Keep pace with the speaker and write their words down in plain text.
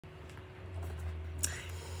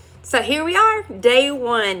So here we are, day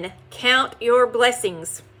one. Count your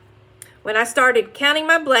blessings. When I started counting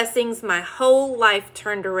my blessings, my whole life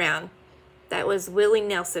turned around. That was Willie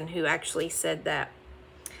Nelson who actually said that.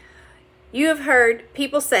 You have heard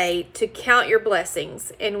people say to count your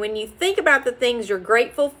blessings. And when you think about the things you're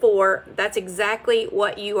grateful for, that's exactly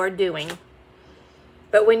what you are doing.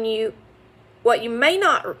 But what you may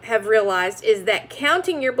not have realized is that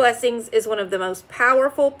counting your blessings is one of the most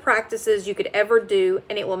powerful practices you could ever do,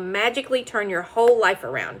 and it will magically turn your whole life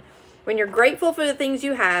around. When you're grateful for the things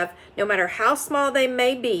you have, no matter how small they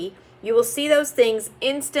may be, you will see those things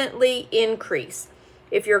instantly increase.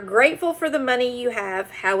 If you're grateful for the money you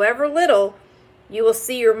have, however little, you will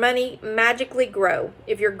see your money magically grow.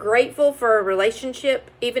 If you're grateful for a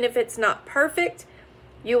relationship, even if it's not perfect,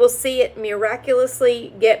 you will see it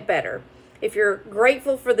miraculously get better. If you're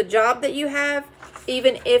grateful for the job that you have,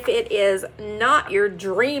 even if it is not your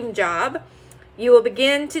dream job, you will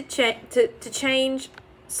begin to change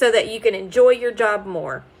so that you can enjoy your job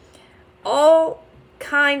more. All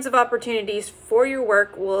kinds of opportunities for your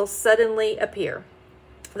work will suddenly appear.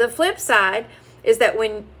 The flip side is that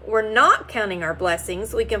when we're not counting our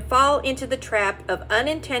blessings, we can fall into the trap of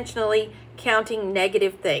unintentionally counting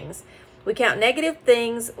negative things. We count negative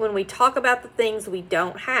things when we talk about the things we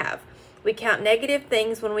don't have. We count negative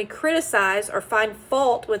things when we criticize or find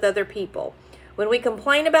fault with other people. When we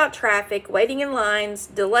complain about traffic, waiting in lines,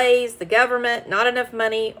 delays, the government, not enough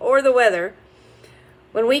money, or the weather.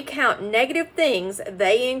 When we count negative things,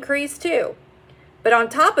 they increase too. But on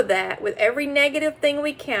top of that, with every negative thing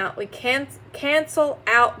we count, we can cancel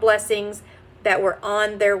out blessings that were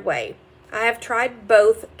on their way. I have tried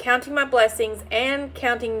both counting my blessings and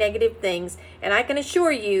counting negative things, and I can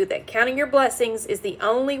assure you that counting your blessings is the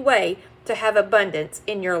only way to have abundance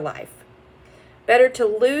in your life. Better to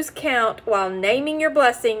lose count while naming your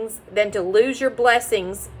blessings than to lose your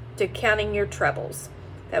blessings to counting your troubles.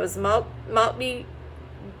 That was Maltby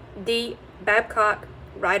D. Babcock,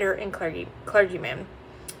 writer and clergyman.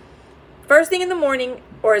 First thing in the morning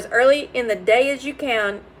or as early in the day as you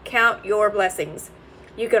can, count your blessings.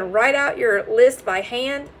 You can write out your list by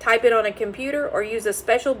hand, type it on a computer, or use a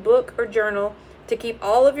special book or journal to keep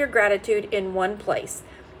all of your gratitude in one place.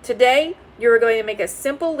 Today, you are going to make a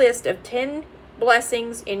simple list of 10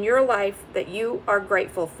 blessings in your life that you are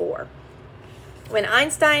grateful for. When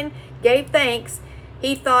Einstein gave thanks,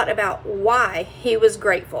 he thought about why he was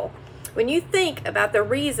grateful. When you think about the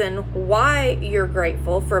reason why you're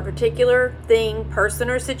grateful for a particular thing, person,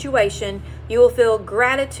 or situation, you will feel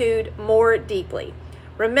gratitude more deeply.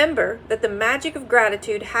 Remember that the magic of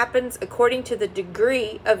gratitude happens according to the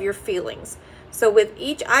degree of your feelings. So with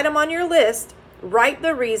each item on your list, write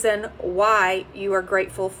the reason why you are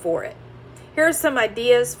grateful for it. Here are some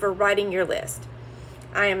ideas for writing your list.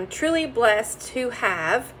 I am truly blessed to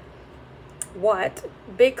have what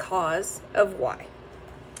because of why.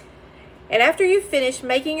 And after you finish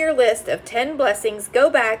making your list of 10 blessings, go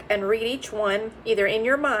back and read each one either in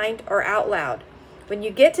your mind or out loud. When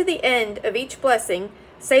you get to the end of each blessing,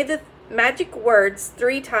 say the magic words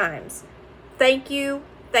 3 times. Thank you,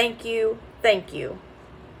 thank you, thank you.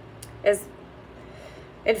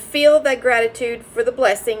 And feel that gratitude for the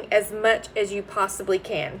blessing as much as you possibly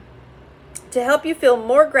can. To help you feel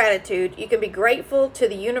more gratitude, you can be grateful to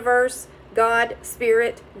the universe, God,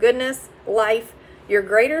 spirit, goodness, life, your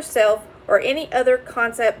greater self, or any other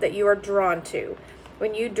concept that you are drawn to.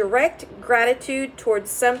 When you direct gratitude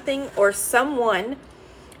towards something or someone,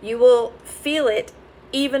 you will feel it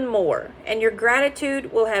even more, and your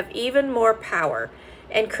gratitude will have even more power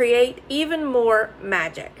and create even more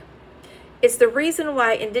magic. It's the reason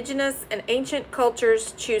why indigenous and ancient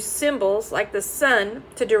cultures choose symbols like the sun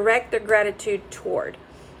to direct their gratitude toward.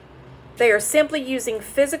 They are simply using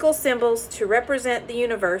physical symbols to represent the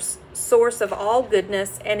universe, source of all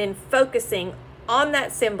goodness, and in focusing on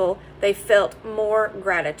that symbol, they felt more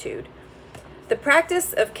gratitude. The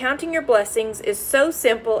practice of counting your blessings is so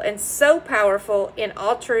simple and so powerful in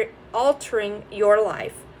altering your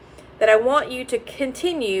life that I want you to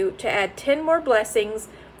continue to add 10 more blessings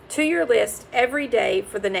to your list every day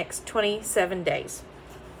for the next 27 days.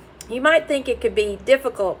 You might think it could be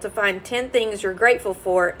difficult to find 10 things you're grateful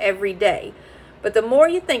for every day, but the more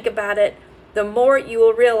you think about it, the more you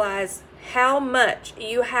will realize how much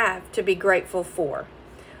you have to be grateful for.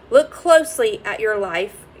 Look closely at your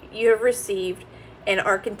life you have received and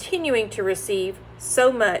are continuing to receive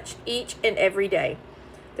so much each and every day.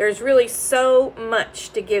 There's really so much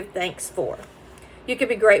to give thanks for. You could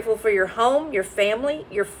be grateful for your home, your family,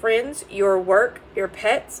 your friends, your work, your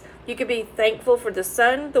pets. You could be thankful for the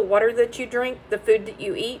sun, the water that you drink, the food that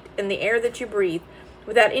you eat, and the air that you breathe.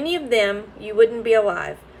 Without any of them, you wouldn't be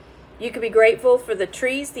alive. You could be grateful for the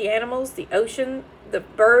trees, the animals, the ocean, the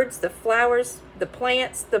birds, the flowers, the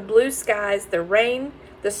plants, the blue skies, the rain,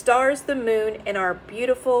 the stars, the moon, and our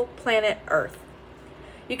beautiful planet Earth.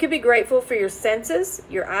 You could be grateful for your senses,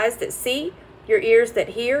 your eyes that see, your ears that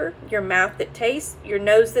hear, your mouth that tastes, your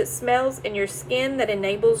nose that smells, and your skin that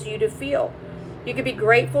enables you to feel. You could be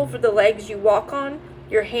grateful for the legs you walk on,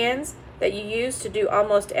 your hands that you use to do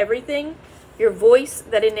almost everything, your voice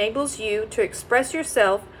that enables you to express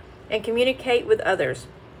yourself and communicate with others.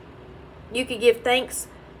 You could give thanks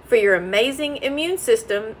for your amazing immune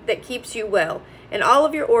system that keeps you well, and all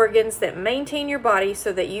of your organs that maintain your body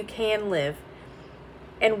so that you can live.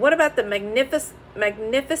 And what about the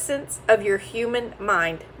magnificence of your human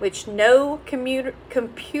mind, which no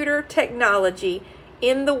computer technology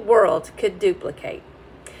in the world could duplicate?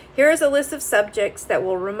 Here is a list of subjects that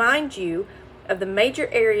will remind you of the major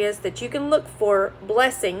areas that you can look for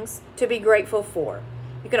blessings to be grateful for.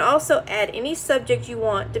 You can also add any subject you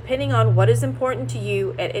want depending on what is important to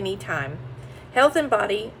you at any time. Health and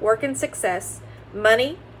body, work and success,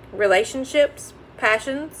 money, relationships,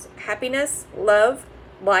 passions, happiness, love,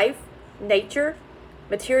 life, nature,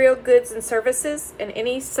 material goods and services, and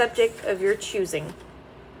any subject of your choosing.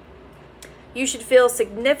 You should feel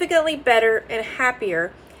significantly better and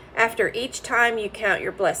happier after each time you count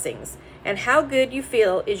your blessings, and how good you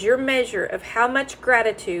feel is your measure of how much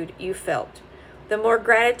gratitude you felt. The more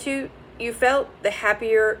gratitude you felt, the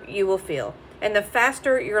happier you will feel, and the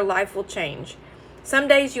faster your life will change. Some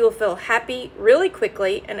days you will feel happy really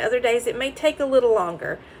quickly, and other days it may take a little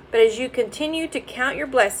longer. But as you continue to count your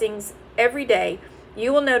blessings every day,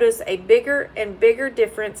 you will notice a bigger and bigger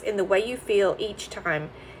difference in the way you feel each time,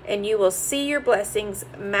 and you will see your blessings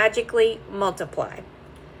magically multiply.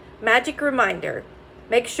 Magic reminder: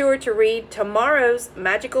 make sure to read tomorrow's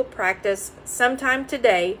magical practice sometime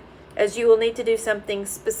today, as you will need to do something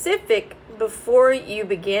specific before you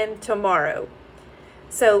begin tomorrow.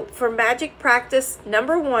 So for magic practice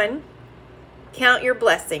number 1, count your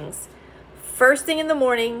blessings. First thing in the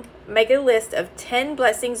morning, make a list of 10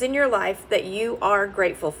 blessings in your life that you are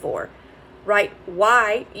grateful for. Write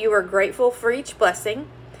why you are grateful for each blessing.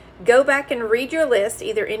 Go back and read your list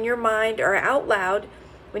either in your mind or out loud.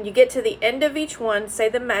 When you get to the end of each one, say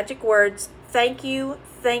the magic words, thank you,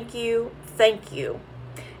 thank you, thank you.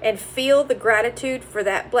 And feel the gratitude for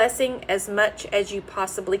that blessing as much as you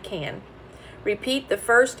possibly can. Repeat the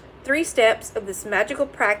first 3 steps of this magical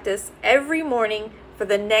practice every morning for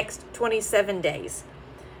the next 27 days.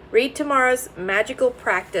 Read tomorrow's magical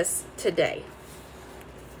practice today.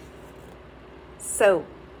 So,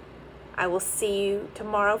 I will see you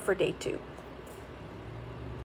tomorrow for day 2.